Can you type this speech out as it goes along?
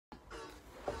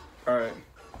Alright,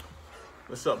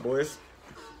 what's up, boys?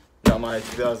 Got my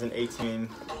 2018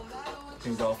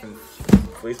 Pink Dolphin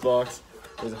fleece box.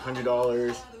 It was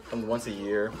 $100, comes once a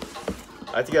year.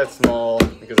 I had to get it small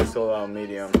because I sold out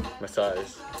medium, my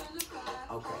size.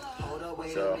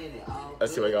 So,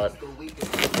 let's see what I got.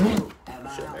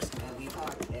 Shit, I missed.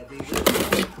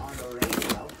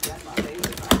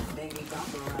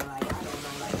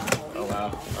 Oh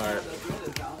wow, alright.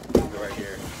 Go right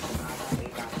here.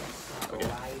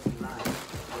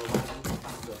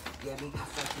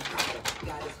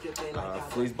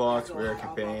 Fleece box, rare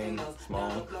campaign,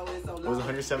 small. It was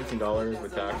 $117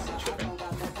 with tax and shipping.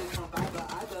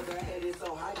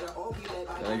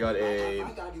 Then I got a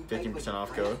 15%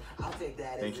 off code.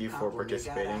 Thank you for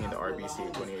participating in the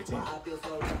RBC 2018.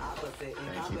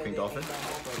 Thank you, Pink Dolphin.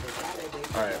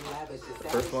 Alright, the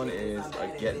first one is a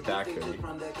Get Back hoodie.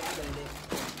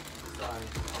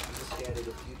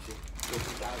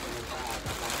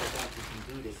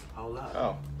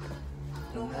 Oh.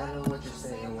 No matter what you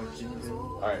say and what you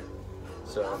do. Alright,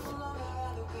 so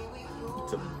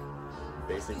it's a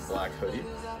basic black hoodie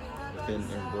with an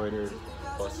embroidered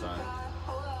plus sign.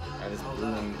 And it's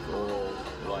blue and gold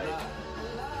like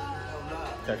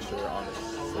texture on the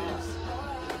sleeves.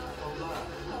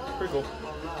 Pretty cool.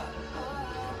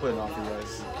 I'll put it on for you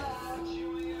guys.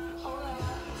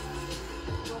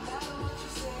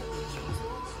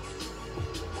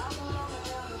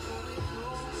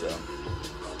 So,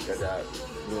 got that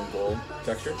blue and gold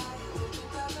texture.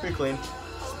 Pretty clean.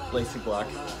 Basic black.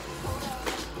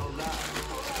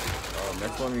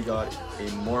 Next one we got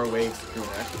a more waves crew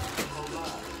neck.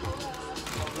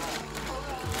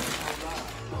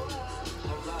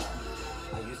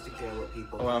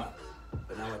 Oh wow.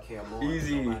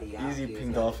 Easy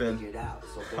Pink Dolphin.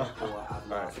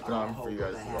 Alright, put on for you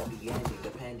guys as well.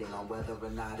 Depending on whether or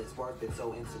not it's worth it.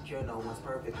 So insecure, no one's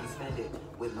perfect. We spend it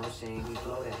with no shame. We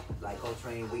float it like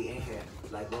Coltrane. We in here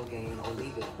like Rogaine or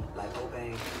leave it like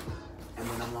Obang. And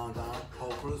when I'm long gone,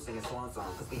 whole crew singing swan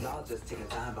song. Cause we all just ticking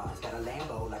time bombs. Got a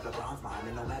Lambo like LeBron's mom.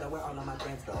 And no matter where all of my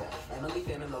friends go, Emily,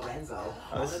 Finn, and Lorenzo.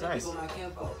 Oh, this is nice. People not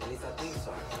kinfolk. At least I think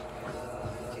so.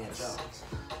 Can't show.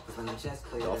 Cause when the chest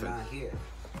clear, they're not here.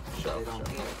 They don't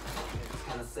care. It's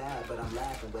kinda sad, but I'm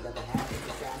laughing. Whatever happens,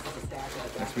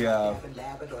 next we have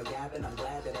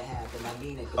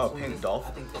Pink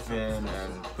Dolphin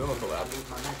and Puma collab.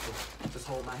 Just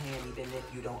hold my hand even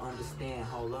if you don't understand.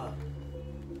 Hold up.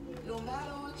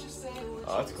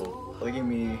 Oh, that's cool. They gave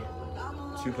me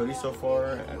 2 hoodies so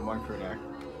far and 1 crew neck.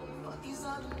 It's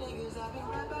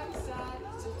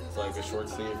like a short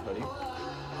sleeve hoodie.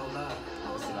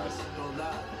 This is nice.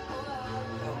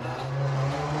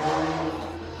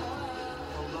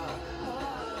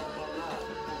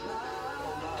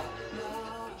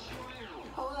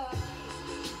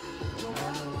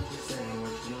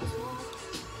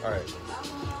 Alright.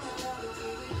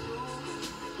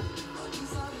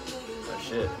 Oh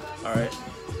shit. Alright.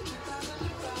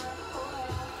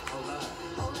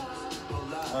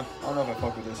 I don't know if I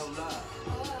fuck with this.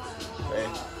 Hey.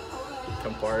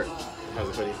 Come part. How's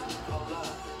a hoodie?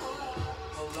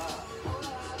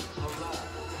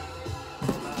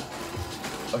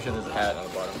 Oh shit, there's a hat on the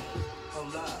bottom.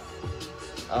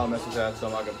 I don't mess with that, so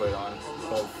I'm not gonna put it on. It's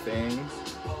called Fang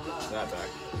Snapback.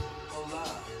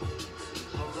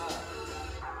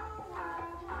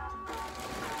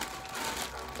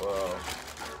 Whoa,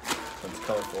 that's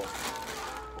colorful.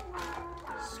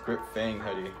 Script Fang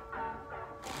hoodie.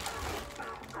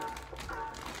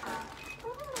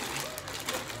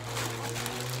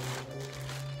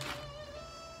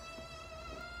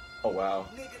 Oh wow,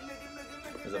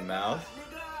 there's a mouth.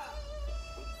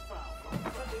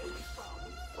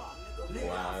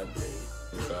 Wow,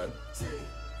 inside.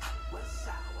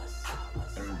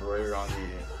 And embroidered on the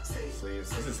sleeves.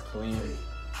 This is clean.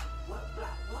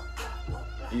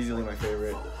 Easily my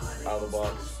favorite out of the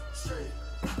box.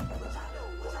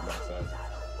 Backside.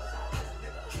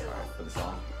 Alright, put this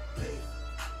on.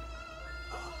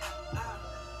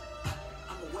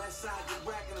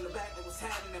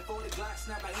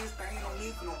 Snap my Insta, ain't no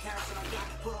need for no caption. I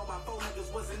got put on my 4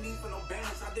 niggas, wasn't need for no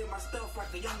bandage. I did my stuff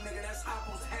like a young nigga, that's how I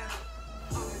was handled.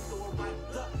 I'm into it right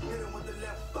up, hit him with the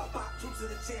left, pop, pop, 2 to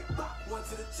the chin, pop, 1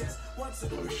 to the chest, 1 to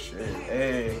the oh shit,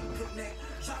 hey.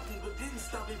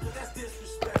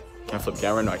 Can't flip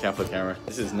camera? No, I can't flip camera.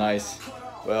 This is nice.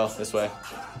 Well, this way.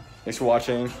 Thanks for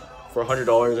watching. For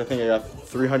 $100, I think I got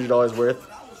 $300 worth.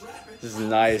 This is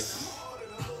nice.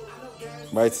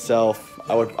 By itself,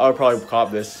 I would probably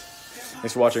cop this.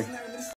 Thanks for watching.